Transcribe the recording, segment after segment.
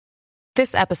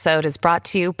This episode is brought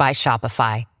to you by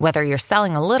Shopify. Whether you're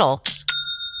selling a little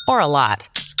or a lot,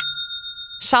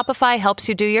 Shopify helps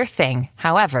you do your thing,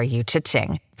 however you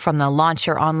cha-ching. From the launch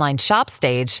your online shop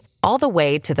stage, all the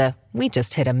way to the we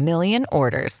just hit 1 million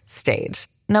orders stage.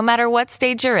 No matter what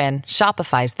stage you're in,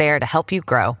 Shopify's there to help you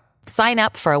grow. Sign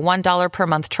up for a $1 per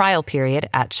month trial period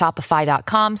at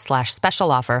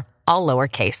shopify.com/special offer, all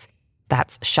lowercase.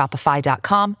 That's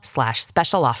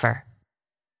shopify.com/special offer.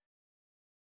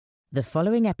 The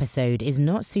following episode is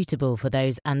not suitable for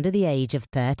those under the age of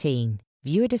 13.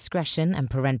 Viewer discretion and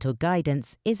parental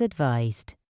guidance is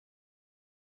advised.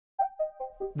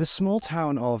 The small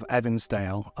town of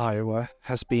Evansdale, Iowa,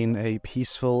 has been a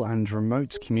peaceful and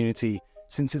remote community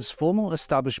since its formal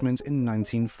establishment in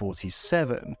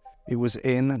 1947. It was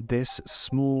in this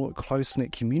small,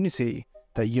 close-knit community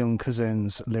that young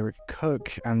cousins Lyric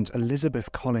Cook and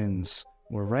Elizabeth Collins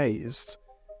were raised.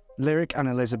 Lyric and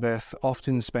Elizabeth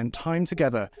often spent time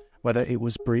together, whether it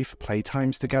was brief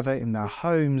playtimes together in their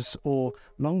homes or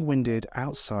long-winded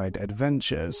outside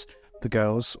adventures. The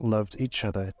girls loved each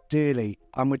other dearly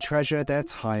and would treasure their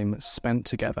time spent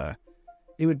together.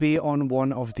 It would be on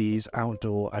one of these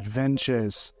outdoor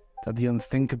adventures that the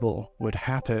unthinkable would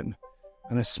happen,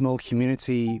 and a small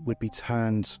community would be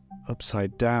turned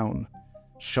upside down,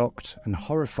 shocked and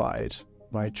horrified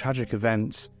by a tragic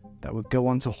event that would go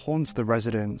on to haunt the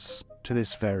residents to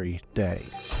this very day.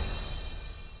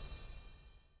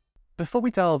 Before we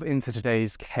delve into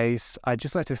today's case, I'd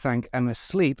just like to thank Emma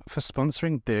Sleep for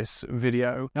sponsoring this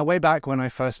video. Now, way back when I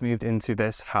first moved into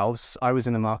this house, I was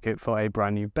in the market for a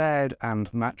brand new bed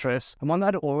and mattress, and one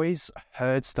that I'd always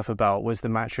heard stuff about was the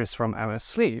mattress from Emma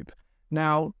Sleep.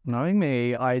 Now, knowing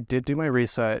me, I did do my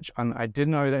research, and I did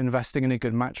know that investing in a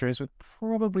good mattress would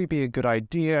probably be a good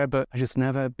idea, but I just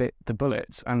never bit the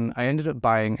bullet, and I ended up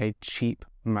buying a cheap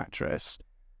mattress.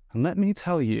 And let me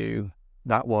tell you,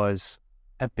 that was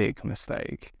a big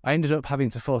mistake. I ended up having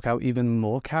to fork out even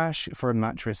more cash for a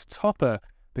mattress topper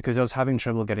because I was having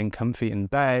trouble getting comfy in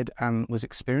bed and was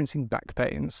experiencing back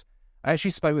pains. I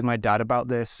actually spoke with my dad about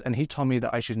this, and he told me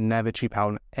that I should never cheap out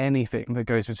on anything that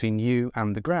goes between you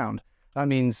and the ground. That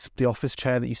means the office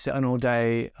chair that you sit on all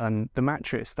day and the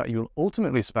mattress that you will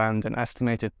ultimately spend an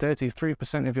estimated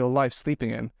 33% of your life sleeping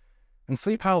in. And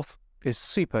sleep health is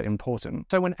super important.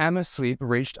 So when Emma Sleep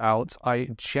reached out, I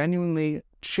genuinely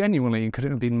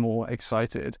couldn't have been more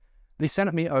excited. They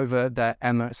sent me over their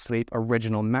Emma Sleep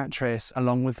original mattress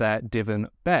along with their Divan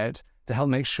bed to help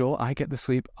make sure I get the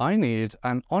sleep I need.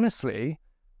 And honestly,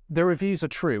 the reviews are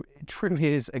true. It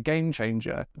truly is a game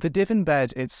changer. The Divan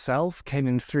bed itself came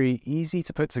in 3 easy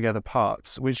to put together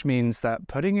parts, which means that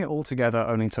putting it all together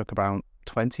only took about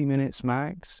 20 minutes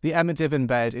max. The Emma Divan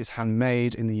bed is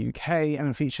handmade in the UK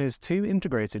and features 2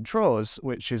 integrated drawers,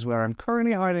 which is where I'm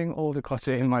currently hiding all the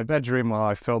clutter in my bedroom while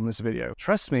I film this video.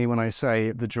 Trust me when I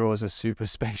say the drawers are super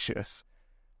spacious.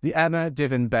 The Emma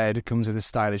Divan bed comes with a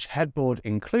stylish headboard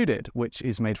included, which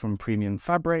is made from premium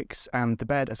fabrics, and the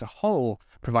bed as a whole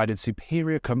provided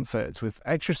superior comfort with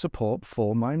extra support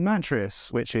for my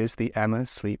mattress, which is the Emma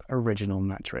Sleep Original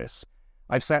mattress.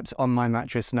 I've slept on my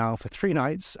mattress now for 3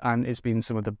 nights, and it's been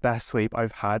some of the best sleep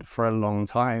I've had for a long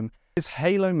time. This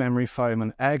Halo memory foam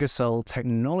and Ergosol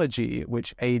technology,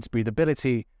 which aids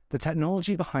breathability, the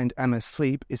technology behind Emma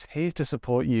Sleep is here to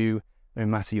support you no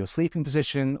matter your sleeping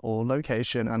position or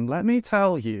location. And let me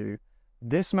tell you,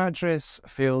 this mattress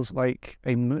feels like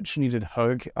a much-needed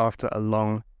hug after a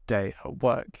long day at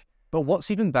work. But what's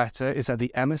even better is that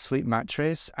the Emma Sleep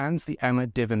mattress and the Emma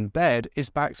Divan bed is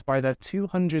backed by their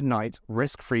 200-night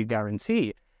risk-free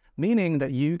guarantee, meaning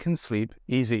that you can sleep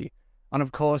easy. And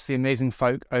of course, the amazing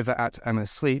folk over at Emma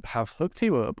Sleep have hooked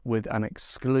you up with an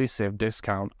exclusive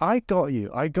discount. I got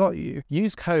you.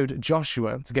 Use code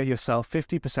Joshua to get yourself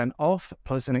 50% off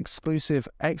plus an exclusive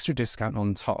extra discount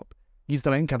on top. Use the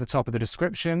link at the top of the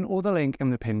description or the link in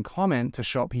the pinned comment to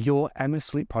shop your Emma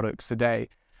Sleep products today.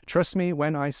 Trust me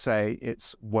when I say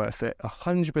it's worth it,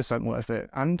 100% worth it.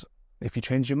 And if you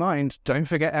change your mind, don't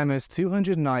forget Emma's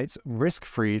 200-night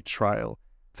risk-free trial.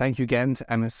 Thank you again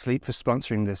to Emma Sleep for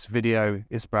sponsoring this video.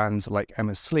 It's brands like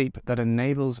Emma Sleep that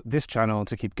enables this channel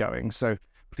to keep going, so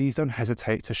please don't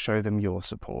hesitate to show them your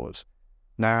support.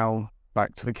 Now,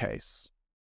 back to the case.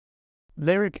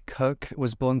 Lyric Cook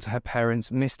was born to her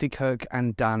parents Misty Cook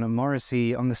and Dan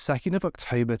Morrissey on the 2nd of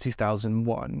October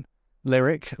 2001.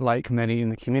 Lyric, like many in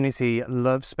the community,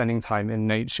 loves spending time in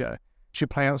nature. She'd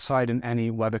play outside in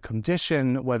any weather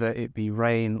condition, whether it be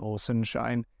rain or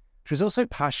sunshine. She was also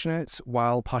passionate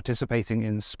while participating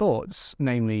in sports,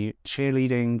 namely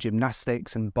cheerleading,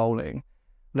 gymnastics, and bowling.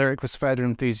 Lyric was further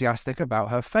enthusiastic about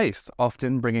her faith,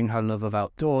 often bringing her love of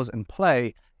outdoors and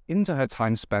play into her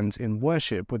time spent in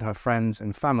worship with her friends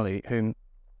and family, whom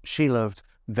she loved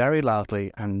very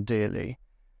loudly and dearly.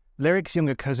 Lyric's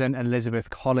younger cousin Elizabeth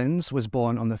Collins was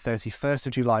born on the 31st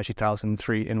of July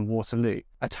 2003 in Waterloo,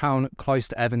 a town close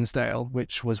to Evansdale,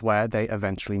 which was where they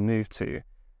eventually moved to.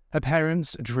 Her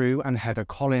parents, Drew and Heather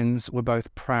Collins, were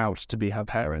both proud to be her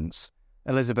parents.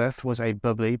 Elizabeth was a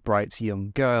bubbly, bright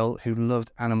young girl who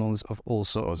loved animals of all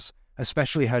sorts,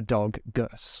 especially her dog,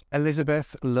 Gus.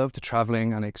 Elizabeth loved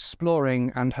travelling and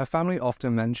exploring, and her family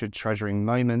often mentioned treasuring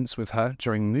moments with her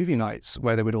during movie nights,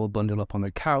 where they would all bundle up on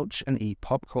the couch and eat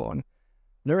popcorn.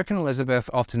 Lyric and Elizabeth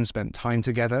often spent time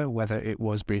together, whether it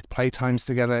was brief playtimes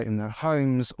together in their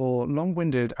homes or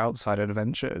long-winded outside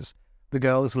adventures. The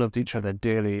girls loved each other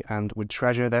dearly and would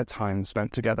treasure their time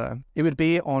spent together. It would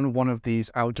be on one of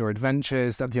these outdoor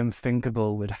adventures that the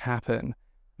unthinkable would happen,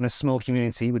 and a small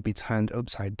community would be turned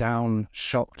upside down,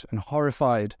 shocked and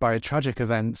horrified by a tragic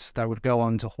event that would go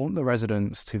on to haunt the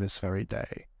residents to this very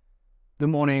day. The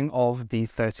morning of the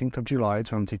 13th of July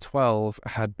 2012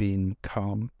 had been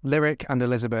calm. Lyric and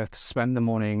Elizabeth spent the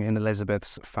morning in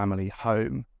Elizabeth's family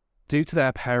home. Due to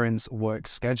their parents' work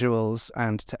schedules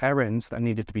and to errands that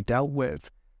needed to be dealt with,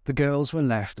 the girls were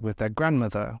left with their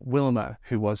grandmother, Wilma,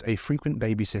 who was a frequent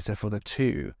babysitter for the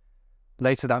two.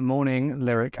 Later that morning,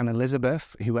 Lyric and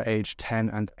Elizabeth, who were aged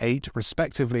 10 and 8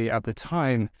 respectively at the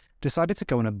time, decided to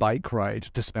go on a bike ride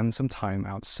to spend some time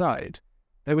outside.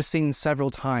 They were seen several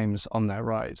times on their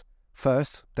ride.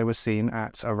 First, they were seen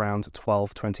at around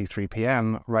 12:23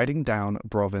 p.m. riding down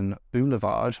Broven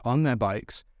Boulevard on their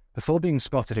bikes, before being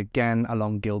spotted again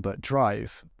along Gilbert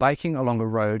Drive, biking along a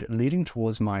road leading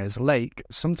towards Meyer's Lake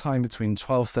sometime between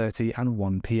 12:30 and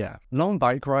 1 p.m. Long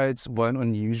bike rides weren't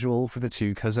unusual for the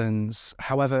two cousins.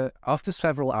 However, after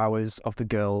several hours of the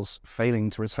girls failing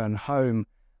to return home,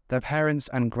 their parents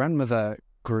and grandmother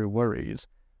grew worried.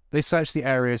 They searched the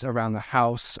areas around the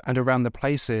house and around the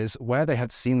places where they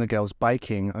had seen the girls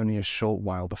biking only a short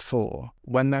while before.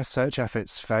 When their search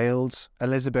efforts failed,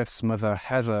 Elizabeth's mother,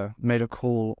 Heather, made a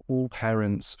call all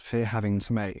parents fear having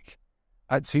to make.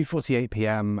 At 2:48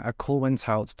 p.m, a call went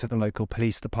out to the local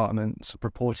police department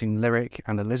reporting Lyric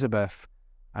and Elizabeth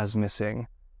as missing.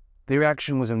 The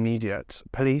reaction was immediate.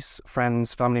 Police,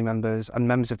 friends, family members, and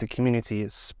members of the community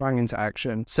sprang into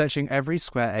action, searching every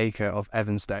square acre of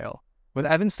Evansdale. With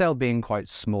Evansdale being quite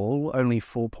small, only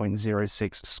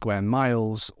 4.06 square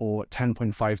miles or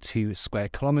 10.52 square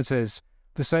kilometers,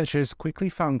 the searchers quickly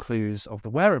found clues of the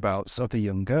whereabouts of the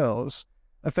young girls.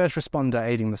 A first responder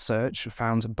aiding the search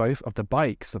found both of the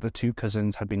bikes that the two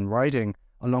cousins had been riding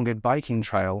along a biking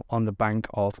trail on the bank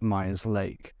of Meyer's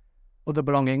Lake. Other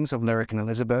belongings of Lyric and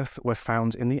Elizabeth were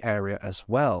found in the area as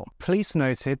well. Police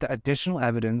noted that additional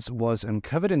evidence was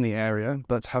uncovered in the area,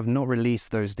 but have not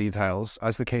released those details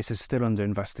as the case is still under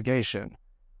investigation.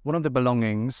 One of the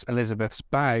belongings, Elizabeth's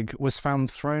bag, was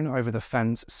found thrown over the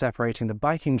fence separating the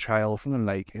biking trail from the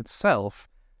lake itself.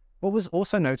 What was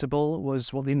also notable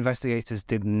was what the investigators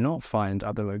did not find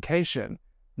at the location.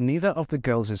 Neither of the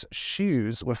girls'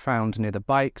 shoes were found near the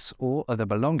bikes or other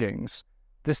belongings.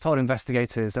 This told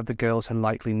investigators that the girls had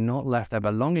likely not left their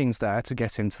belongings there to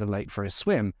get into the lake for a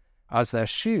swim, as their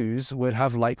shoes would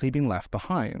have likely been left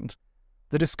behind.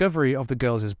 The discovery of the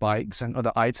girls' bikes and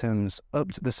other items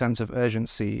upped the sense of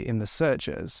urgency in the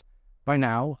searches. By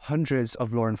now, hundreds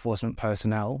of law enforcement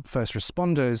personnel, first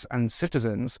responders, and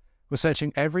citizens were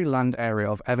searching every land area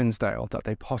of Evansdale that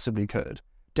they possibly could,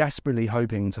 desperately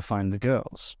hoping to find the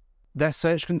girls. Their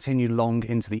search continued long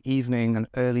into the evening and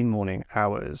early morning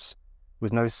hours.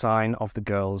 With no sign of the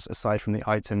girls aside from the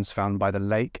items found by the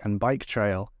lake and bike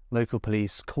trail, local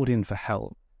police called in for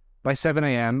help. By 7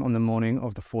 a.m. on the morning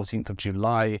of the 14th of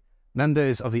July,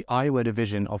 members of the Iowa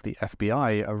Division of the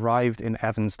FBI arrived in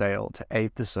Evansdale to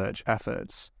aid the search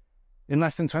efforts. In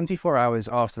less than 24 hours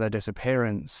after their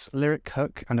disappearance, Lyric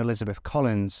Cook and Elizabeth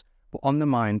Collins were on the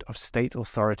mind of state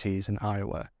authorities in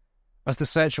Iowa. As the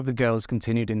search of the girls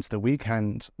continued into the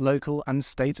weekend, local and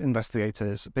state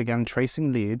investigators began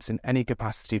tracing leads in any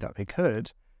capacity that they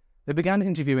could. They began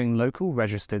interviewing local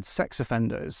registered sex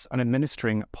offenders and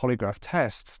administering polygraph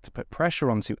tests to put pressure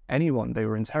onto anyone they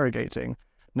were interrogating.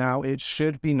 Now, it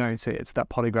should be noted that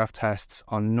polygraph tests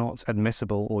are not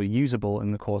admissible or usable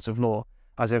in the court of law,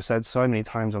 as I've said so many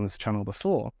times on this channel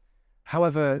before.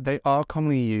 However, they are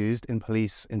commonly used in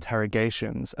police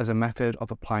interrogations as a method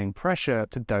of applying pressure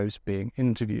to those being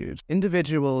interviewed.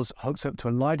 Individuals hooked up to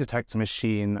a lie detector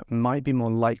machine might be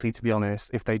more likely to be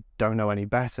honest if they don't know any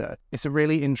better. It's a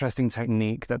really interesting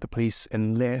technique that the police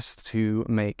enlist to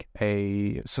make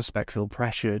a suspect feel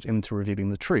pressured into revealing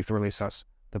the truth, or at least that's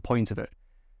the point of it.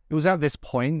 It was at this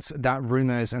point that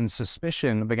rumours and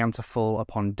suspicion began to fall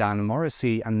upon Dan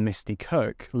Morrissey and Misty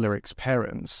Cook, Lyric's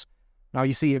parents. Now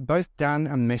you see, both Dan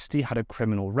and Misty had a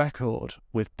criminal record,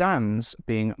 with Dan's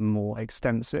being more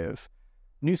extensive.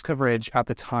 News coverage at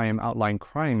the time outlined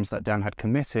crimes that Dan had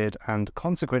committed and,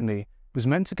 consequently, was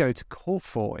meant to go to court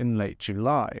for in late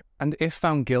July. And if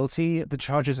found guilty, the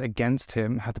charges against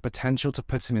him had the potential to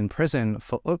put him in prison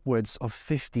for upwards of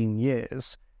 15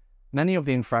 years. Many of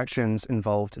the infractions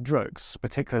involved drugs,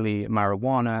 particularly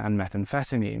marijuana and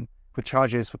methamphetamine, with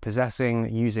charges for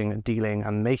possessing, using, dealing,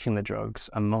 and making the drugs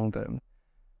among them.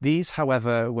 These,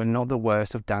 however, were not the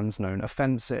worst of Dan's known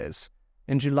offences.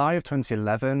 In July of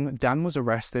 2011, Dan was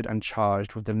arrested and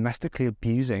charged with domestically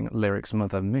abusing Lyric's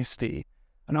mother, Misty.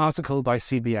 An article by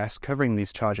CBS covering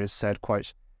these charges said,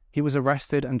 quote, "He was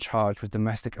arrested and charged with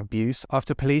domestic abuse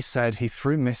after police said he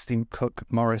threw Misty Cook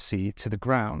Morrissey to the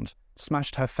ground,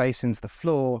 smashed her face into the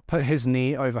floor, put his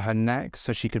knee over her neck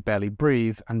so she could barely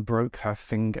breathe, and broke her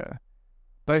finger."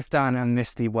 Both Dan and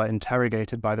Misty were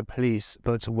interrogated by the police,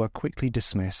 but were quickly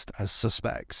dismissed as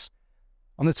suspects.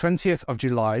 On the 20th of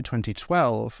July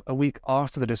 2012, a week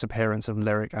after the disappearance of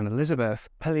Lyric and Elizabeth,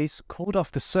 police called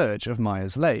off the search of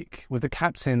Meyer's Lake, with the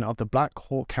captain of the Black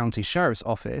Hawk County Sheriff's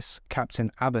Office, Captain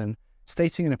Aben,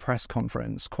 stating in a press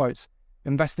conference, quote,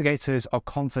 "Investigators are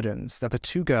confident that the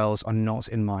two girls are not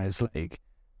in Meyer's Lake.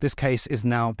 This case is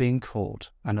now being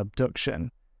called an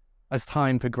abduction." As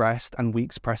time progressed and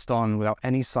weeks pressed on without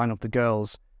any sign of the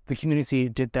girls, the community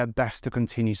did their best to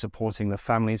continue supporting the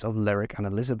families of Lyric and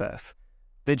Elizabeth.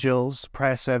 Vigils,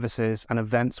 prayer services, and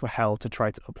events were held to try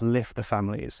to uplift the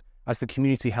families, as the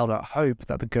community held out hope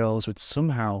that the girls would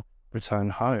somehow return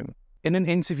home. In an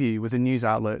interview with a news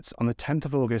outlet on the 10th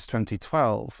of August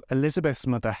 2012, Elizabeth's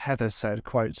mother Heather said,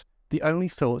 quote, "The only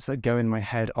thoughts that go in my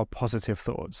head are positive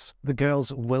thoughts. The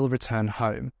girls will return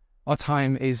home. Our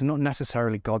time is not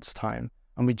necessarily God's time,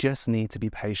 and we just need to be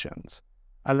patient."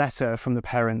 A letter from the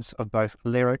parents of both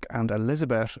Lyric and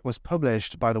Elizabeth was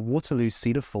published by the Waterloo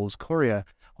Cedar Falls Courier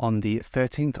on the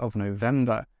 13th of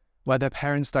November, where their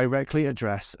parents directly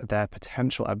address their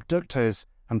potential abductors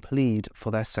and plead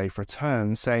for their safe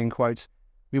return, saying, quote,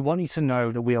 "We want you to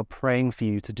know that we are praying for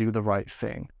you to do the right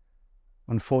thing."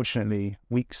 Unfortunately,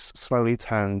 weeks slowly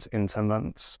turned into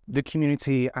months. The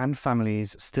community and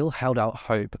families still held out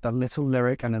hope that little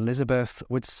Lyric and Elizabeth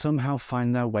would somehow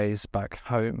find their ways back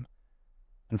home.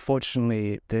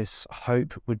 Unfortunately, this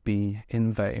hope would be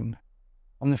in vain.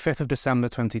 On the 5th of December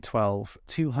 2012,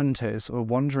 two hunters were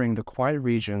wandering the quiet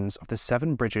regions of the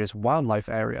Seven Bridges Wildlife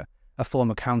Area, a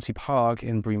former county park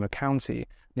in Bremer County,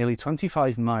 nearly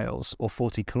 25 miles or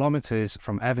 40 kilometers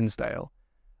from Evansdale.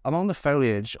 Among the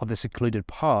foliage of the secluded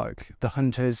park, the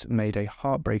hunters made a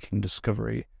heartbreaking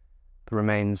discovery: the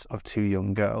remains of two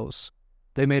young girls.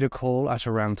 They made a call at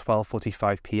around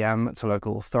 12:45 p.m. to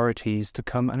local authorities to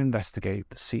come and investigate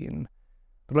the scene.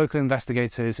 The local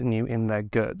investigators knew in their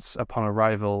guts upon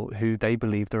arrival who they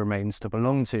believed the remains to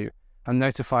belong to, and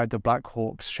notified the Black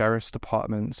Hawk's Sheriff's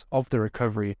Department of the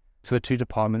recovery, so the two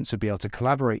departments would be able to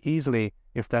collaborate easily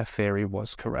if their theory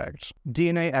was correct.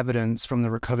 DNA evidence from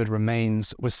the recovered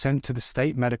remains was sent to the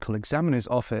State Medical Examiner's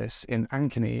Office in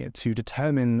Ankeny to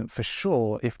determine for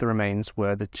sure if the remains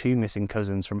were the two missing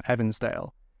cousins from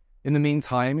Evansdale. In the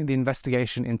meantime, the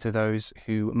investigation into those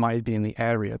who might be in the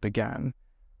area began.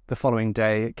 The following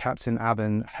day, Captain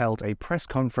Aben held a press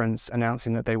conference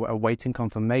announcing that they were awaiting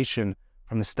confirmation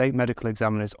from the State Medical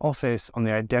Examiner's Office on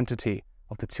the identity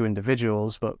of the two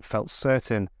individuals, but felt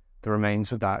certain the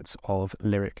remains were that of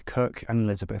Lyric Cook and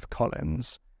Elizabeth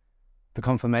Collins. The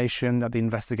confirmation that the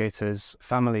investigators,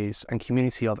 families, and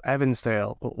community of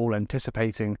Evansdale were all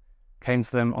anticipating came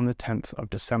to them on the 10th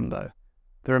of December.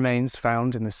 The remains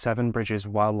found in the Seven Bridges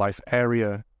Wildlife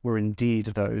Area were indeed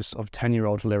those of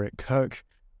 10-year-old Lyric Cook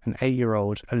and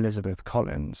 8-year-old Elizabeth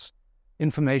Collins.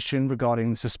 Information regarding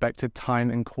the suspected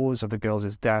time and cause of the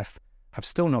girls' death have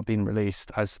still not been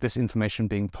released, as this information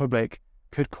being public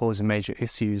could cause major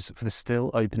issues for the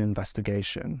still open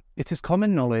investigation. It is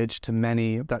common knowledge to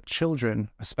many that children,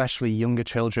 especially younger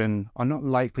children, are not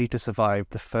likely to survive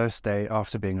the first day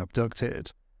after being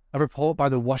abducted. A report by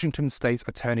the Washington State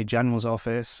Attorney General's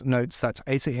Office notes that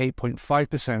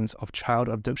 88.5% of child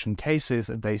abduction cases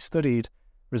that they studied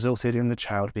resulted in the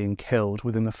child being killed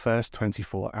within the first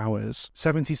 24 hours.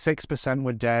 76%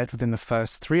 were dead within the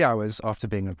first 3 hours after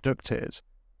being abducted.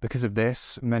 Because of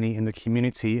this, many in the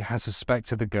community had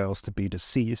suspected the girls to be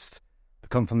deceased. The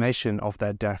confirmation of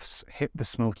their deaths hit the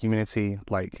small community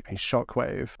like a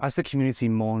shockwave. As the community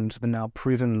mourned the now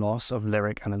proven loss of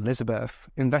Lyric and Elizabeth,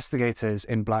 investigators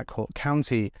in Black Hawk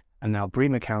County and now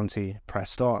Bremer County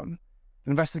pressed on.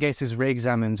 Investigators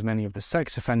re-examined many of the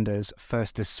sex offenders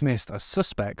first dismissed as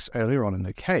suspects earlier on in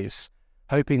the case,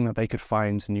 hoping that they could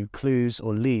find new clues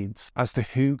or leads as to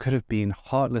who could have been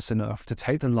heartless enough to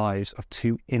take the lives of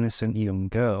two innocent young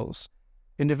girls.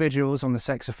 Individuals on the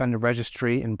sex offender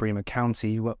registry in Bremer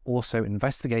County were also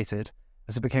investigated,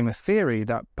 as it became a theory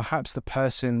that perhaps the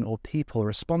person or people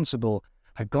responsible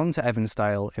had gone to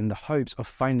Evansdale in the hopes of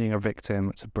finding a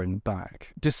victim to bring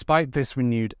back. Despite this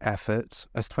renewed effort,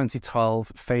 as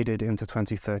 2012 faded into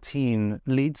 2013,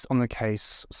 leads on the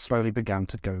case slowly began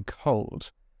to go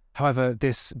cold. However,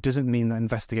 this doesn't mean that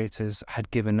investigators had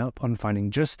given up on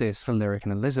finding justice for Lyric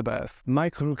and Elizabeth.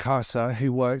 Michael Rukasa,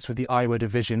 who works with the Iowa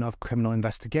Division of Criminal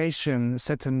Investigation,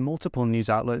 said to multiple news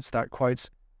outlets that, quote,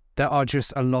 "There are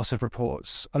just a lot of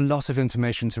reports, a lot of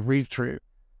information to read through.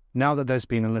 Now that there's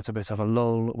been a little bit of a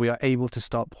lull, we are able to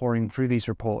start pouring through these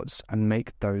reports and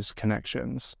make those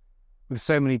connections. With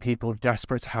so many people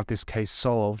desperate to have this case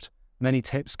solved, many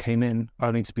tips came in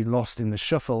only to be lost in the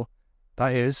shuffle.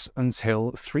 That is,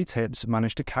 until 3 tips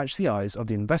managed to catch the eyes of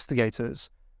the investigators,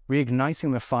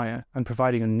 reigniting the fire and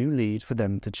providing a new lead for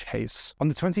them to chase." On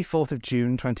the 24th of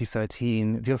June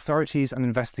 2013, the authorities and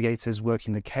investigators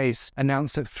working the case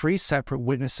announced that 3 separate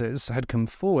witnesses had come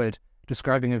forward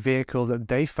describing a vehicle that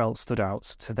they felt stood out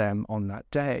to them on that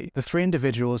day. The 3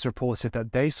 individuals reported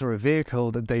that they saw a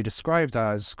vehicle that they described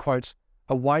as, quote,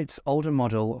 "a white, older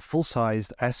model,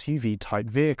 full-sized SUV-type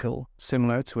vehicle,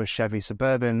 similar to a Chevy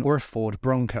Suburban or a Ford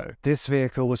Bronco. This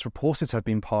vehicle was reported to have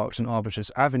been parked on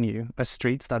Arbiters Avenue, a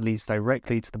street that leads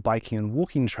directly to the biking and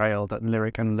walking trail that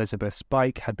Lyric and Elizabeth's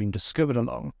bike had been discovered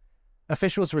along.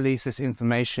 Officials released this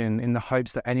information in the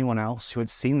hopes that anyone else who had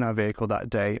seen that vehicle that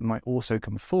day might also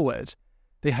come forward.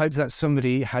 They hoped that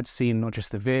somebody had seen not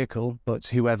just the vehicle, but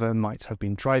whoever might have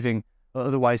been driving or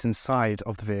otherwise inside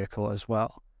of the vehicle as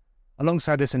well.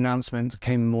 Alongside this announcement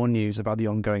came more news about the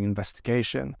ongoing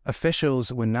investigation.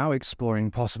 Officials were now exploring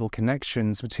possible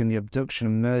connections between the abduction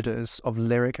and murders of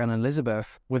Lyric and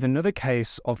Elizabeth with another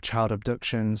case of child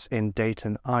abductions in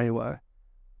Dayton, Iowa.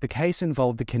 The case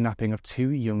involved the kidnapping of 2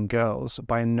 young girls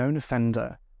by a known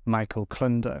offender, Michael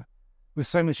Klunder. With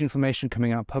so much information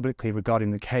coming out publicly regarding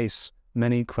the case,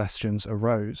 many questions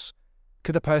arose.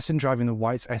 Could the person driving the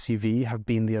white SUV have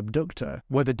been the abductor?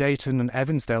 Were the Dayton and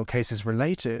Evansdale cases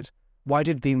related? Why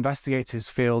did the investigators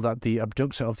feel that the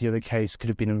abductor of the other case could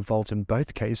have been involved in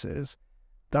both cases?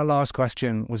 That last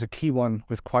question was a key one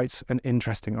with quite an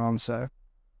interesting answer.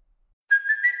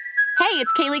 Hey,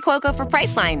 it's Kaylee Cuoco for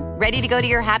Priceline. Ready to go to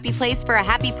your happy place for a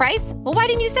happy price? Well, why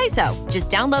didn't you say so? Just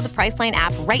download the Priceline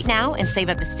app right now and save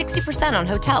up to 60% on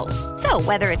hotels. So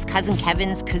whether it's Cousin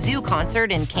Kevin's Kazoo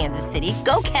Concert in Kansas City,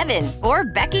 go Kevin, or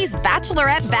Becky's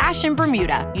Bachelorette Bash in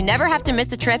Bermuda, you never have to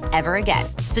miss a trip ever again.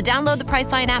 So download the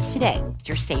Priceline app today.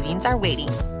 Your savings are waiting.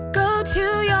 Go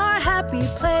to your happy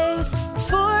place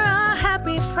for a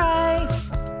happy price.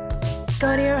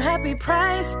 Go to your happy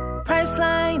price,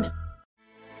 Priceline.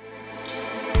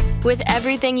 With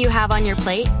everything you have on your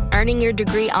plate, earning your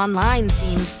degree online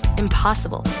seems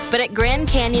impossible. But at Grand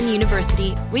Canyon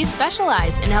University, we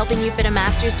specialize in helping you fit a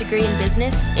master's degree in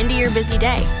business into your busy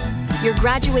day. Your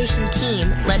graduation team,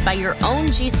 led by your own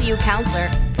GCU counselor,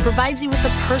 provides you with the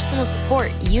personal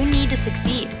support you need to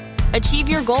succeed. Achieve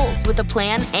your goals with a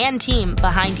plan and team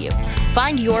behind you.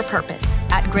 Find your purpose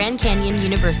at Grand Canyon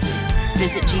University.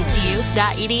 Visit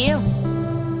gcu.edu.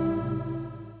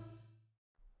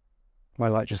 My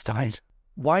light just died.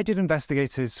 Why did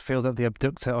investigators feel that the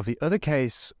abductor of the other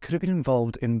case could have been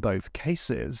involved in both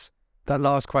cases? That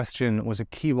last question was a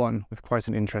key one with quite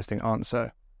an interesting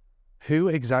answer. Who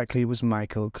exactly was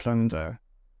Michael Klunder?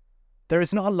 There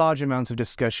is not a large amount of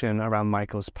discussion around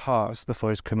Michael's past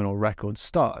before his criminal record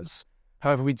starts.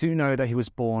 However, we do know that he was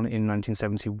born in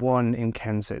 1971 in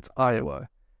Kensett, Iowa.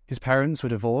 His parents were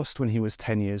divorced when he was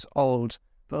 10 years old,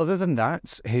 but other than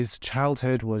that, his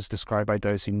childhood was described by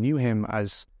those who knew him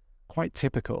as quite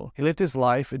typical. He lived his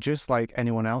life just like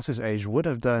anyone else's age would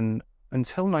have done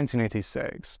until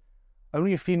 1986.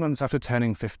 Only a few months after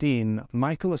turning 15,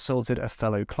 Michael assaulted a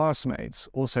fellow classmate,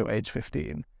 also age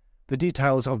 15. The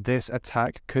details of this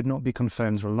attack could not be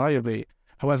confirmed reliably.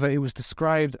 However, it was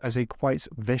described as a quite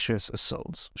vicious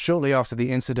assault. Shortly after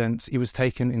the incident, he was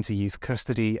taken into youth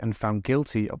custody and found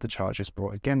guilty of the charges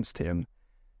brought against him.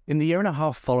 In the year and a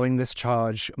half following this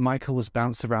charge, Michael was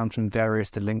bounced around from various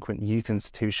delinquent youth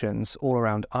institutions all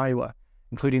around Iowa,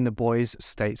 including the Boys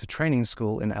State Training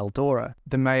School in Eldora,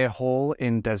 the Mayer Hall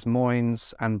in Des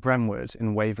Moines, and Brentwood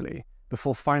in Waverly,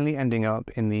 before finally ending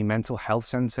up in the Mental Health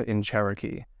Center in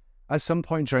Cherokee. At some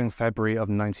point during February of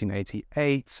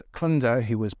 1988, Klunder,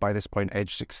 who was by this point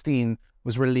age 16,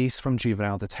 was released from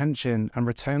juvenile detention and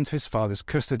returned to his father's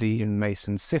custody in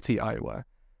Mason City, Iowa.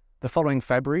 The following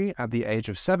February, at the age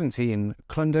of 17,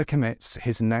 Klunder commits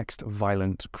his next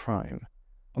violent crime.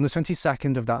 On the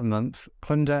 22nd of that month,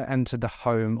 Klunder entered the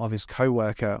home of his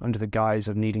co-worker under the guise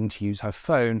of needing to use her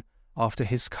phone after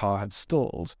his car had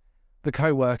stalled. The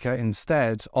co-worker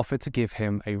instead offered to give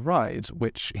him a ride,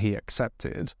 which he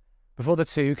accepted. Before the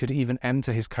two could even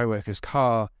enter his co-worker's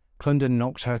car, Klunder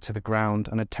knocked her to the ground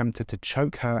and attempted to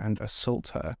choke her and assault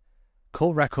her.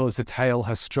 Court records detail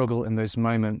her struggle in those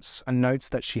moments and notes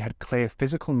that she had clear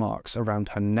physical marks around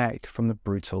her neck from the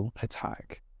brutal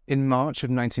attack. In March of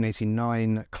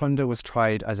 1989, Klunder was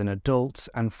tried as an adult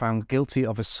and found guilty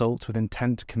of assault with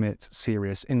intent to commit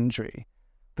serious injury.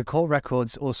 The court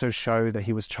records also show that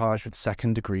he was charged with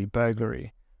second-degree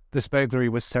burglary. This burglary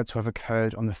was said to have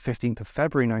occurred on the 15th of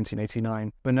February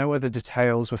 1989, but no other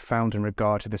details were found in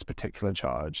regard to this particular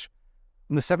charge.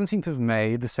 On the 17th of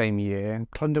May the same year,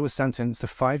 Klunder was sentenced to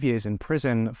 5 years in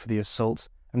prison for the assault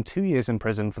and 2 years in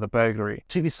prison for the burglary,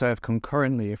 to be served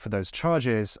concurrently for those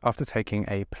charges after taking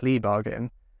a plea bargain.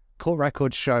 Court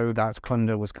records show that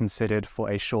Klunder was considered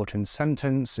for a shortened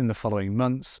sentence in the following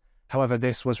months. However,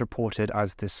 this was reported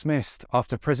as dismissed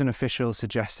after prison officials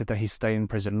suggested that he stay in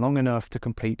prison long enough to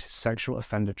complete his sexual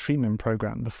offender treatment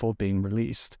program before being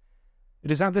released.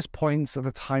 It is at this point that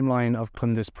the timeline of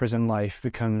Klunder's prison life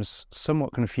becomes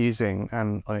somewhat confusing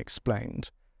and unexplained.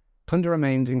 Klunder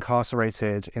remained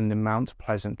incarcerated in the Mount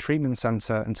Pleasant Treatment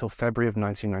Center until February of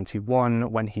 1991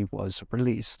 when he was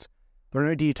released. There are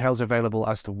no details available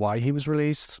as to why he was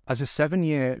released, as his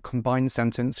 7-year combined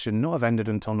sentence should not have ended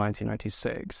until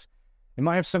 1996. It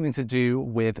might have something to do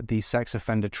with the sex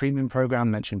offender treatment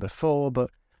program mentioned before, but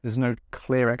there's no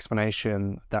clear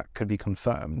explanation that could be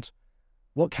confirmed.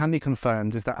 What can be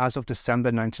confirmed is that as of December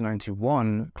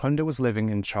 1991, Klunder was living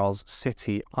in Charles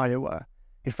City, Iowa.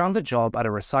 He found a job at a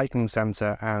recycling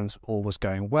center and all was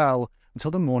going well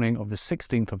until the morning of the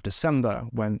 16th of December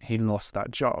when he lost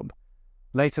that job.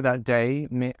 Later that day,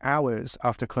 mere hours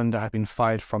after Klunder had been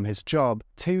fired from his job,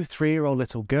 2 3-year-old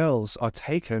little girls are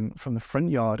taken from the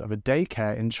front yard of a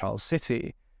daycare in Charles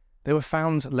City. They were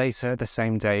found later the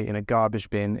same day in a garbage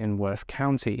bin in Worth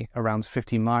County, around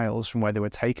 50 miles from where they were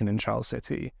taken in Charles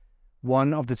City.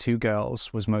 One of the 2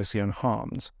 girls was mostly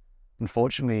unharmed.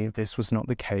 Unfortunately, this was not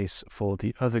the case for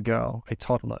the other girl, a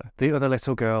toddler. The other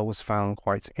little girl was found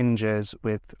quite injured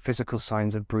with physical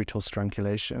signs of brutal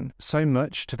strangulation, so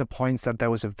much to the point that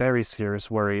there was a very serious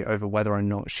worry over whether or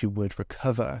not she would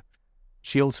recover.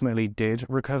 She ultimately did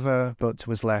recover, but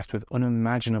was left with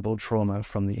unimaginable trauma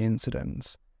from the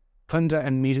incident. Klunder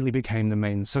immediately became the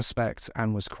main suspect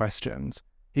and was questioned.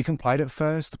 He complied at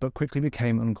first, but quickly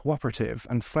became uncooperative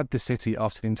and fled the city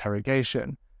after the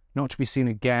interrogation, not to be seen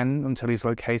again until he's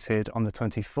located on the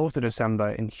 24th of December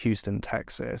in Houston,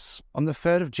 Texas. On the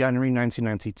 3rd of January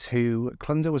 1992,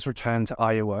 Klunder was returned to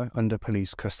Iowa under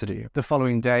police custody. The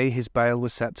following day, his bail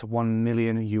was set to $1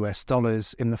 million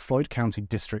in the Floyd County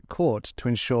District Court to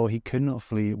ensure he could not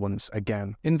flee once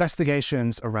again.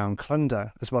 Investigations around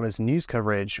Klunder, as well as news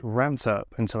coverage, ramped up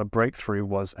until a breakthrough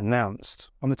was announced.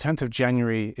 On the 10th of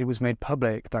January, it was made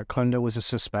public that Klunder was a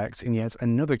suspect in yet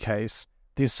another case,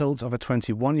 the assault of a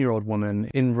 21-year-old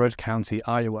woman in Rudd County,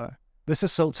 Iowa. This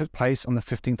assault took place on the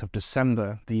 15th of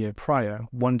December, the year prior,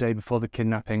 one day before the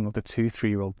kidnapping of the 2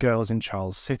 3-year-old girls in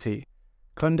Charles City.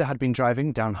 Klunder had been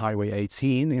driving down Highway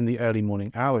 18 in the early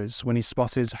morning hours when he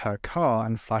spotted her car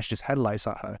and flashed his headlights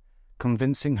at her,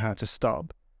 convincing her to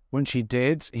stop. When she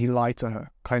did, he lied to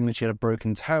her, claiming she had a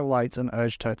broken taillight and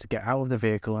urged her to get out of the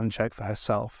vehicle and check for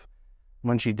herself.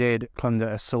 When she did,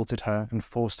 Klunder assaulted her and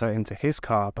forced her into his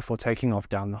car before taking off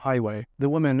down the highway. The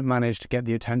woman managed to get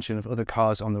the attention of other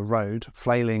cars on the road,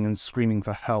 flailing and screaming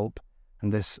for help,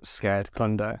 and this scared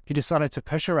Klunder. He decided to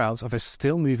push her out of a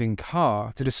still-moving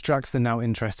car to distract the now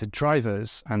interested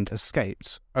drivers and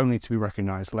escaped, only to be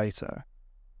recognized later.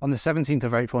 On the 17th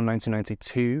of April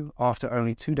 1992, after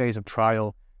only 2 days of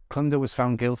trial, Klunder was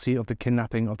found guilty of the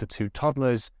kidnapping of the 2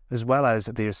 toddlers, as well as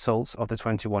the assault of the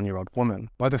 21-year-old woman.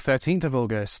 By the 13th of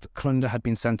August, Klunder had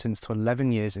been sentenced to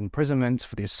 11 years imprisonment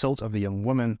for the assault of the young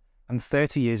woman and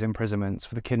 30 years imprisonment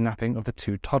for the kidnapping of the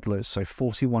 2 toddlers, so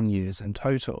 41 years in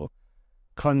total.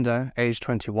 Klunder, aged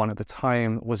 21 at the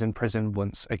time, was in prison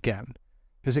once again.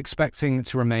 He was expecting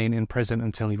to remain in prison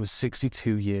until he was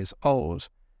 62 years old.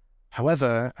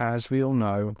 However, as we all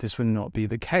know, this would not be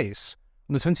the case.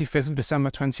 On the 25th of December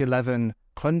 2011,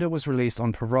 Klunder was released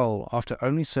on parole after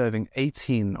only serving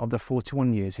 18 of the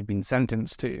 41 years he'd been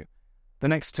sentenced to. The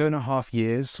next 2.5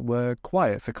 years were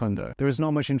quiet for Klunder. There is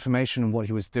not much information on what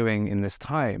he was doing in this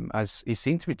time, as he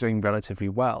seemed to be doing relatively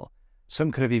well.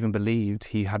 Some could have even believed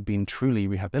he had been truly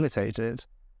rehabilitated.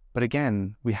 But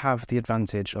again, we have the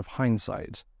advantage of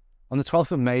hindsight. On the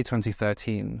 12th of May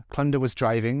 2013, Klunder was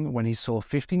driving when he saw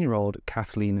 15-year-old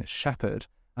Kathleen Shepherd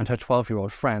and her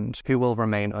 12-year-old friend, who will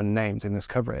remain unnamed in this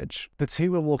coverage. The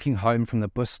two were walking home from the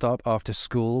bus stop after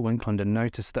school when Klunder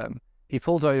noticed them. He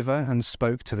pulled over and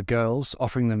spoke to the girls,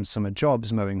 offering them summer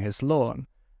jobs mowing his lawn.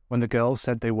 When the girls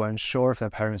said they weren't sure if their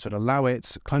parents would allow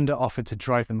it, Klunder offered to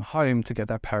drive them home to get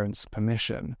their parents'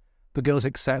 permission. The girls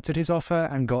accepted his offer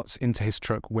and got into his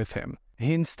truck with him.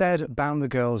 He instead bound the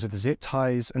girls with zip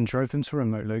ties and drove them to a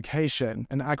remote location,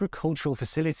 an agricultural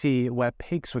facility where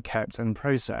pigs were kept and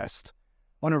processed.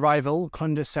 On arrival,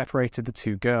 Klunder separated the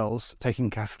two girls, taking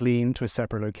Kathleen to a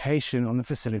separate location on the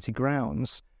facility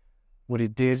grounds. What he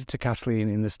did to Kathleen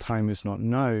in this time is not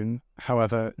known.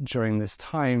 However, during this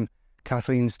time,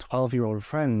 Kathleen's 12-year-old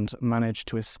friend managed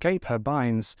to escape her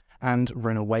binds and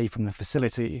run away from the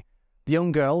facility. The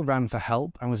young girl ran for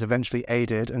help and was eventually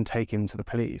aided and taken to the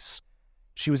police.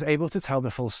 She was able to tell the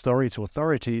full story to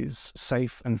authorities,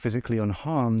 safe and physically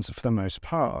unharmed for the most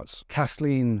part.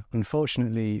 Kathleen,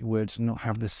 unfortunately, would not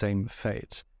have the same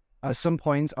fate. At some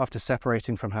point after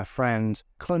separating from her friend,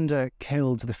 Klunder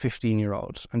killed the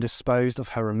 15-year-old and disposed of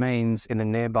her remains in the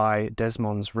nearby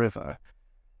Desmonds River.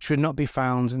 She would not be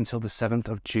found until the 7th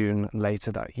of June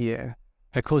later that year.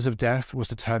 Her cause of death was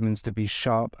determined to be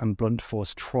sharp and blunt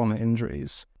force trauma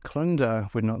injuries.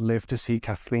 Klunder would not live to see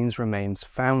Kathleen's remains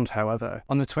found, however.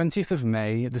 On the 20th of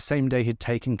May, the same day he'd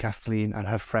taken Kathleen and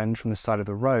her friend from the side of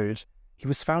the road, he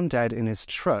was found dead in his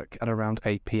truck at around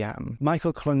 8 p.m.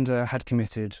 Michael Klunder had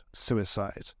committed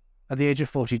suicide. At the age of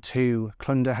 42,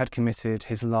 Klunder had committed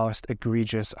his last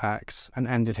egregious act and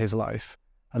ended his life,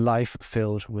 a life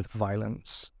filled with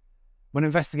violence. When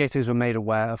investigators were made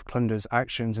aware of Klunder's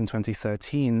actions in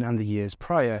 2013 and the years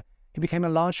prior, he became a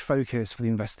large focus for the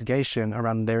investigation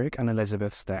around Lyric and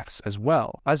Elizabeth's deaths as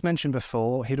well. As mentioned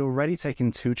before, he'd already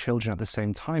taken 2 children at the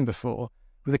same time before,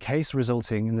 with the case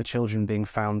resulting in the children being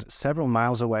found several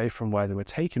miles away from where they were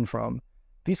taken from.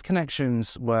 These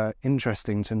connections were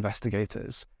interesting to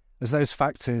investigators, as those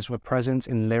factors were present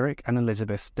in Lyric and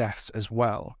Elizabeth's deaths as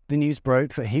well. The news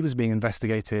broke that he was being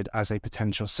investigated as a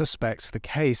potential suspect for the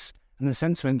case, and the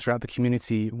sentiment throughout the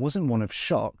community wasn't one of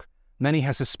shock. Many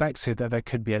had suspected that there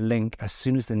could be a link as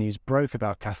soon as the news broke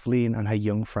about Kathleen and her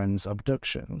young friend's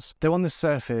abductions. Though on the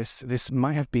surface, this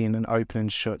might have been an open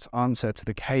and shut answer to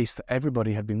the case that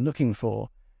everybody had been looking for,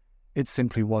 it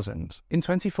simply wasn't. In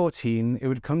 2014, it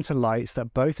would come to light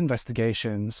that both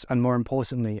investigations, and more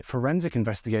importantly, forensic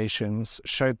investigations,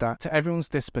 showed that, to everyone's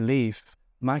disbelief,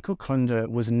 Michael Klunder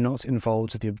was not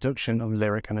involved with the abduction of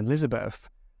Lyric and Elizabeth.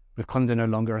 With Klunder no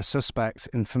longer a suspect,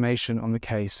 information on the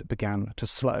case began to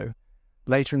slow.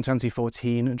 Later in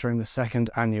 2014, during the 2nd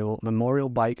annual Memorial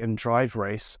Bike and Drive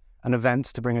Race, an event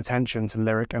to bring attention to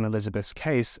Lyric and Elizabeth's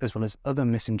case as well as other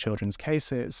missing children's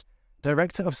cases,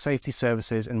 Director of Safety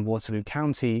Services in Waterloo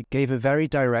County gave a very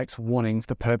direct warning to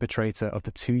the perpetrator of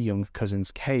the 2 young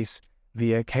cousins' case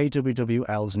via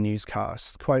KWWL's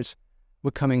newscast. Quote,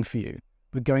 "We're coming for you,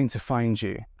 we're going to find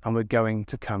you, and we're going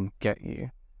to come get you."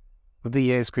 With the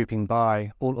years creeping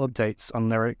by, all updates on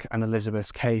Lyric and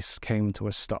Elizabeth's case came to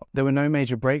a stop. There were no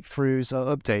major breakthroughs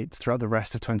or updates throughout the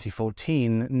rest of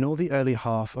 2014, nor the early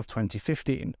half of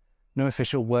 2015. No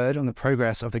official word on the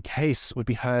progress of the case would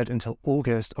be heard until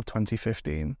August of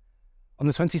 2015. On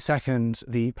the 22nd,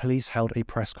 the police held a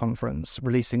press conference,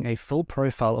 releasing a full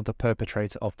profile of the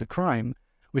perpetrator of the crime,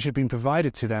 which had been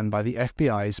provided to them by the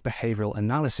FBI's Behavioral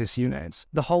Analysis Unit.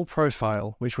 The whole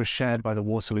profile, which was shared by the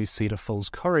Waterloo Cedar Falls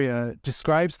Courier,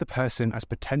 describes the person as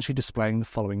potentially displaying the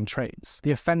following traits.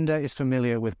 The offender is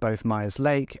familiar with both Myers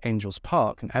Lake, Angels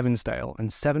Park, and Evansdale,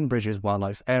 and Seven Bridges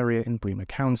Wildlife Area in Bremer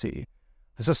County.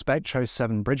 The suspect chose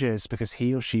Seven Bridges because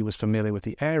he or she was familiar with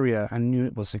the area and knew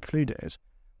it was secluded.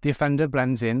 The offender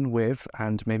blends in with,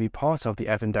 and may be part of, the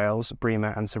Evandales,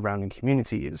 Bremer, and surrounding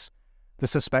communities. The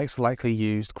suspects likely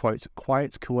used, quote,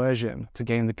 quiet coercion to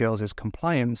gain the girls'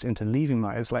 compliance into leaving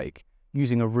Myers Lake,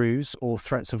 using a ruse or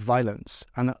threats of violence,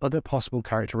 and that other possible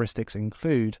characteristics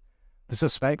include: the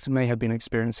suspect may have been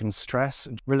experiencing stress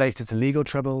related to legal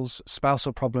troubles,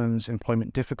 spousal problems,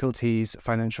 employment difficulties,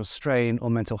 financial strain, or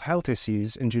mental health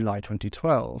issues in July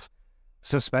 2012.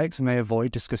 Suspect may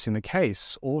avoid discussing the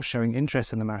case or showing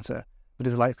interest in the matter, but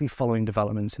is likely following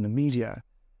developments in the media.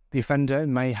 The offender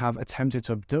may have attempted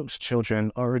to abduct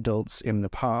children or adults in the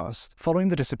past. Following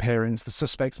the disappearance, the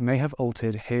suspect may have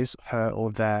altered his, her,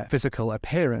 or their physical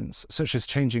appearance, such as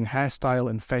changing hairstyle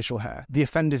and facial hair. The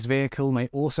offender's vehicle may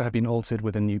also have been altered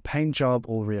with a new paint job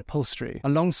or reupholstery.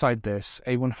 Alongside this,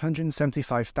 a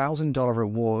 $175,000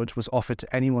 reward was offered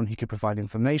to anyone who could provide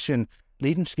information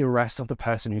leading to the arrest of the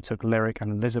person who took Lyric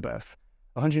and Elizabeth,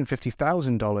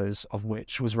 $150,000 of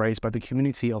which was raised by the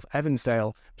community of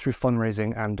Evansdale through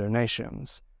fundraising and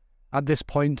donations. At this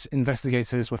point,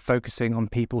 investigators were focusing on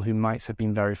people who might have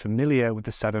been very familiar with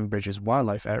the Seven Bridges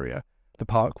Wildlife Area, the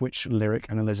park which Lyric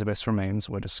and Elizabeth's remains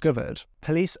were discovered.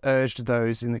 Police urged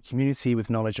those in the community with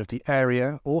knowledge of the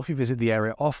area or who visit the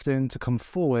area often to come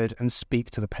forward and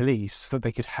speak to the police so that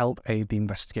they could help aid the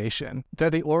investigation. Though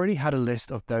they already had a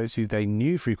list of those who they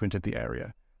knew frequented the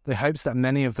area, they hoped that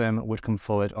many of them would come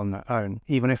forward on their own.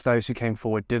 Even if those who came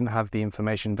forward didn't have the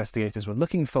information investigators were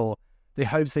looking for, they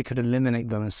hoped they could eliminate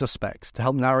them as suspects to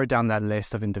help narrow down their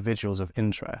list of individuals of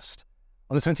interest.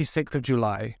 On the 26th of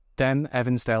July, then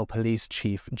Evansdale Police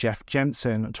Chief Jeff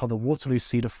Jensen told the Waterloo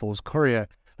Cedar Falls Courier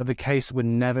that the case would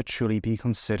never truly be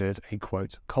considered a,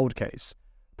 quote, cold case,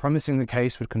 promising the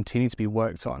case would continue to be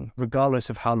worked on,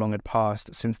 regardless of how long had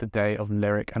passed since the day of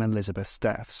Lyric and Elizabeth's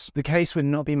deaths. The case would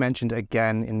not be mentioned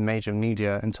again in major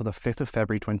media until the 5th of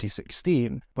February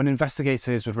 2016, when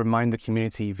investigators would remind the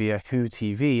community via Who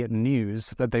TV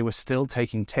News that they were still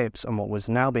taking tips on what was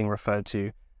now being referred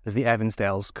to as the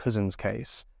Evansdale's Cousins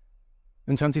case.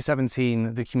 In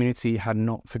 2017, the community had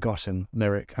not forgotten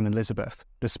Lyric and Elizabeth,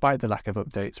 despite the lack of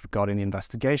updates regarding the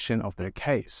investigation of their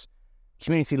case.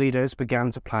 Community leaders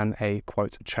began to plan a,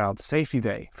 quote, Child Safety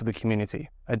Day for the community,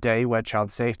 a day where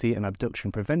child safety and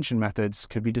abduction prevention methods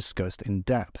could be discussed in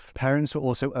depth. Parents were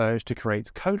also urged to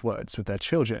create code words with their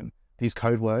children. These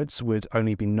code words would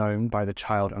only be known by the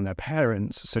child and their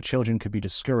parents, so children could be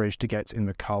discouraged to get in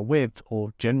the car with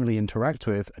or generally interact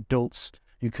with adults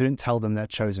who couldn't tell them their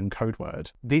chosen code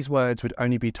word. These words would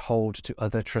only be told to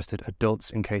other trusted adults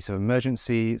in case of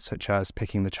emergency, such as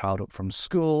picking the child up from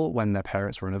school when their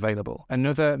parents were unavailable.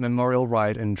 Another memorial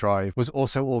ride and drive was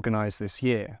also organised this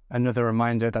year, another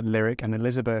reminder that Lyric and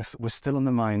Elizabeth were still on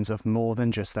the minds of more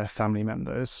than just their family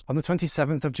members. On the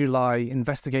 27th of July,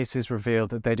 investigators revealed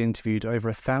that they'd interviewed over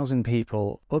 1,000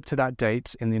 people up to that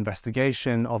date in the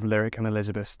investigation of Lyric and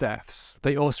Elizabeth's deaths.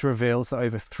 They also revealed that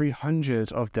over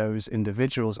 300 of those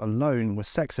individuals alone were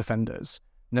sex offenders,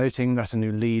 noting that a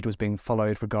new lead was being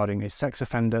followed regarding a sex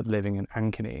offender living in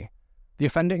Ankeny. The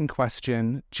offender in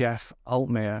question, Jeff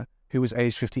Altmaier, who was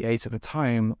aged 58 at the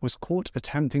time, was caught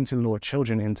attempting to lure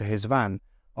children into his van,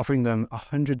 offering them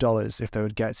 $100 if they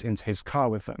would get into his car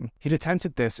with them. He'd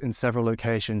attempted this in several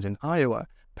locations in Iowa,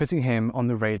 putting him on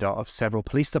the radar of several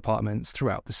police departments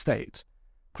throughout the state.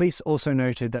 Police also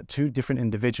noted that 2 different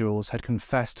individuals had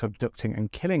confessed to abducting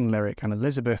and killing Lyric and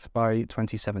Elizabeth by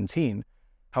 2017.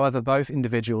 However, both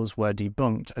individuals were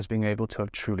debunked as being able to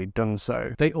have truly done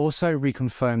so. They also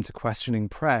reconfirmed to questioning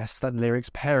press that Lyric's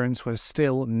parents were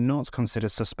still not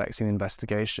considered suspects in the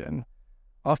investigation.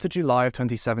 After July of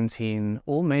 2017,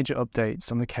 all major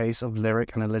updates on the case of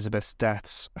Lyric and Elizabeth's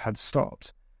deaths had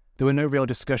stopped. There were no real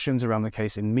discussions around the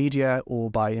case in media or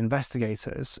by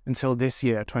investigators until this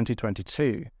year,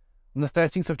 2022. On the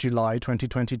 13th of July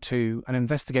 2022, an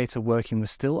investigator working the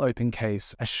still open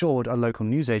case assured a local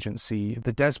news agency,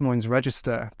 the Des Moines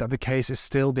Register, that the case is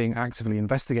still being actively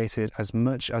investigated as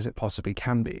much as it possibly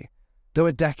can be. Though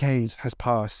a decade has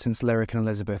passed since Lyric and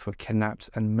Elizabeth were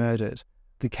kidnapped and murdered,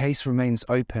 the case remains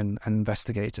open and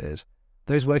investigated.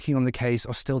 Those working on the case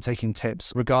are still taking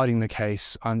tips regarding the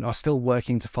case and are still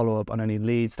working to follow up on any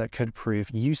leads that could prove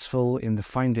useful in the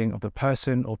finding of the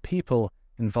person or people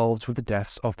involved with the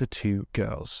deaths of the 2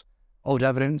 girls. Old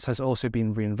evidence has also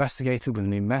been reinvestigated with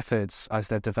new methods as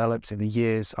they're developed in the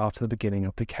years after the beginning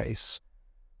of the case.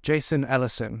 Jason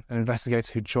Ellison, an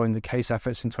investigator who joined the case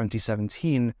efforts in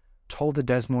 2017, told the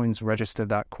Des Moines Register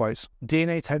that, quote,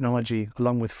 DNA technology,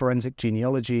 along with forensic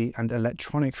genealogy and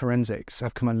electronic forensics,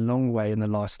 have come a long way in the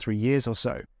last 3 years or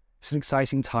so. It's an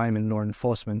exciting time in law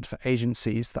enforcement for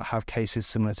agencies that have cases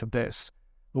similar to this.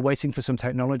 We're waiting for some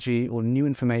technology or new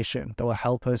information that will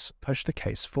help us push the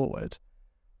case forward.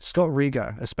 Scott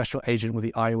Rieger, a special agent with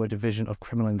the Iowa Division of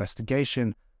Criminal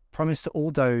Investigation, promised to all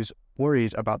those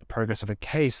worried about the progress of a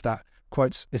case that,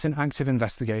 quote, it's an active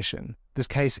investigation. This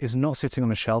case is not sitting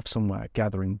on a shelf somewhere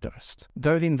gathering dust.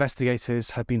 Though the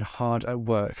investigators have been hard at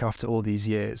work after all these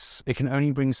years, it can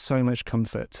only bring so much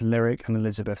comfort to Lyric and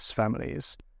Elizabeth's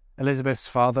families. Elizabeth's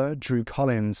father, Drew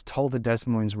Collins, told the Des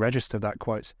Moines Register that,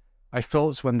 quote, I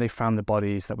thought when they found the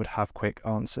bodies that would have quick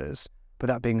answers. But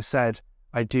that being said,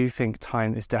 I do think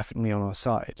time is definitely on our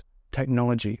side.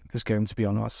 Technology is going to be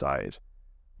on our side.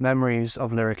 Memories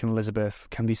of Lyric and Elizabeth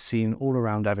can be seen all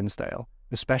around Evansdale,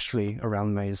 especially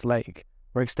around Meyer's Lake,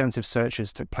 where extensive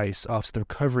searches took place after the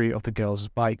recovery of the girls'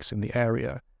 bikes in the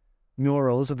area.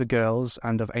 Murals of the girls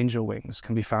and of angel wings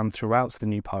can be found throughout the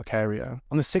new park area.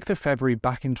 On the 6th of February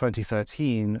back in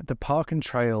 2013, the park and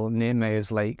trail near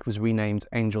Meyer's Lake was renamed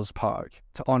Angels Park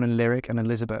to honour Lyric and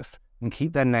Elizabeth and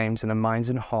keep their names in the minds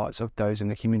and hearts of those in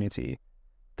the community.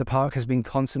 The park has been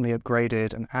constantly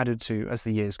upgraded and added to as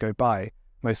the years go by,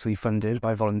 mostly funded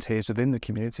by volunteers within the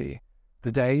community.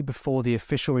 The day before the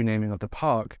official renaming of the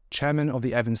park, Chairman of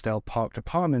the Evansdale Park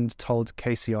Department told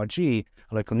KCRG,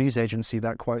 a local news agency,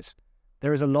 that, quote,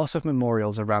 "There is a lot of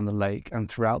memorials around the lake and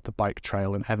throughout the bike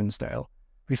trail in Evansdale.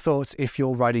 We thought if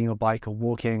you're riding your bike or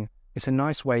walking, it's a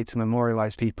nice way to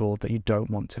memorialize people that you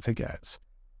don't want to forget."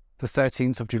 The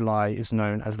 13th of July is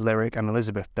known as Lyric and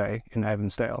Elizabeth Day in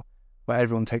Evansdale, where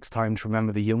everyone takes time to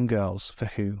remember the young girls for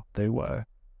who they were.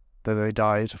 Though they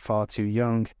died far too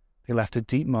young, they left a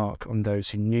deep mark on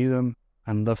those who knew them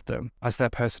and loved them, as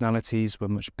their personalities were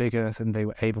much bigger than they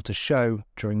were able to show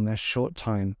during their short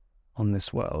time on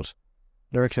this world.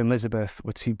 Lyric and Elizabeth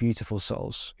were two beautiful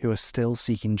souls who are still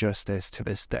seeking justice to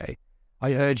this day.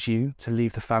 I urge you to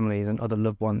leave the families and other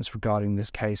loved ones regarding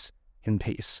this case in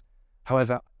peace.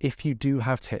 However, if you do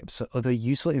have tips or other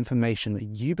useful information that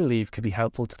you believe could be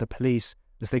helpful to the police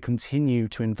as they continue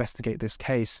to investigate this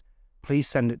case, please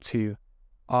send it to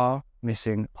Our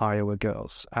Missing Iowa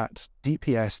Girls at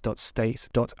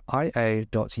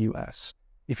dps.state.ia.us.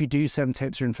 If you do send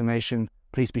tips or information,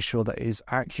 please be sure that it is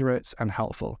accurate and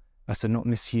helpful, as to not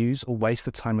misuse or waste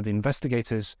the time of the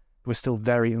investigators who are still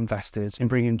very invested in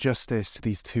bringing justice to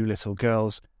these two little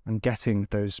girls and getting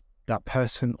that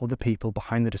person or the people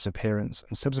behind the disappearance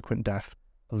and subsequent death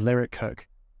of Lyric Cook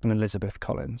and Elizabeth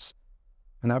Collins.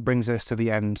 And that brings us to the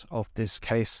end of this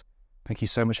case. Thank you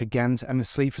so much again to Emma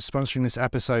Sleep for sponsoring this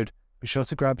episode. Be sure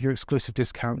to grab your exclusive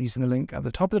discount using the link at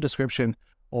the top of the description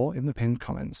or in the pinned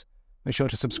comments. Make sure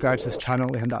to subscribe to this channel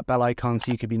and hit that bell icon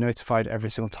so you can be notified every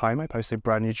single time I post a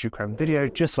brand new true crime video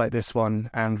just like this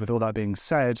one. And with all that being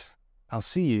said, I'll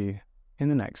see you in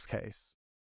the next case.